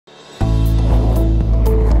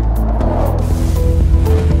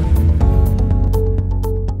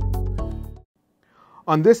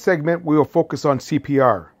On this segment, we will focus on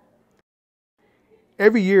CPR.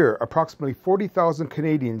 Every year, approximately 40,000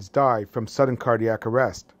 Canadians die from sudden cardiac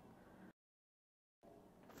arrest.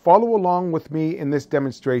 Follow along with me in this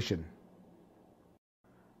demonstration.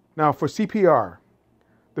 Now for CPR,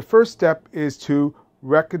 the first step is to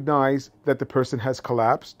recognize that the person has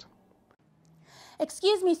collapsed.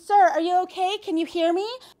 Excuse me, sir, are you okay? Can you hear me?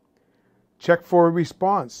 Check for a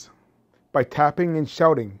response. By tapping and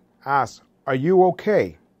shouting, ask, "Are you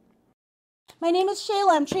okay?" My name is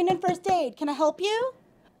Shayla. I'm trained in first aid. Can I help you?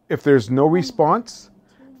 If there's no response,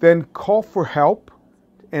 then call for help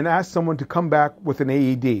and ask someone to come back with an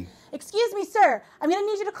AED. Excuse me, sir. I'm going to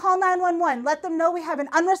need you to call 911. Let them know we have an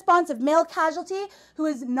unresponsive male casualty who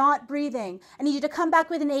is not breathing. I need you to come back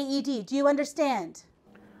with an AED. Do you understand?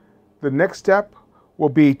 The next step will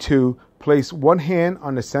be to place one hand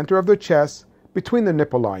on the center of the chest between the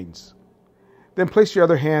nipple lines. Then place your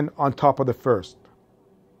other hand on top of the first.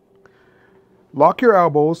 Lock your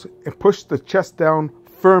elbows and push the chest down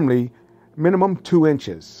firmly, minimum 2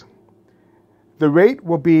 inches. The rate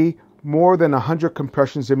will be more than 100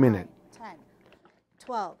 compressions a minute. 10,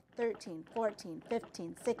 12, 13, 14,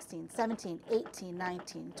 15, 16, 17, 18,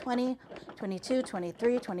 19, 20, 22,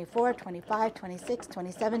 23, 24, 25, 26,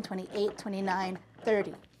 27, 28, 29,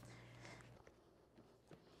 30.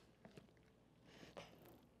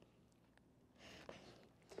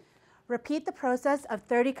 Repeat the process of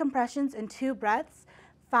 30 compressions in 2 breaths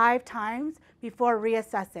 5 times before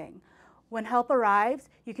reassessing. When help arrives,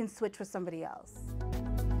 you can switch with somebody else.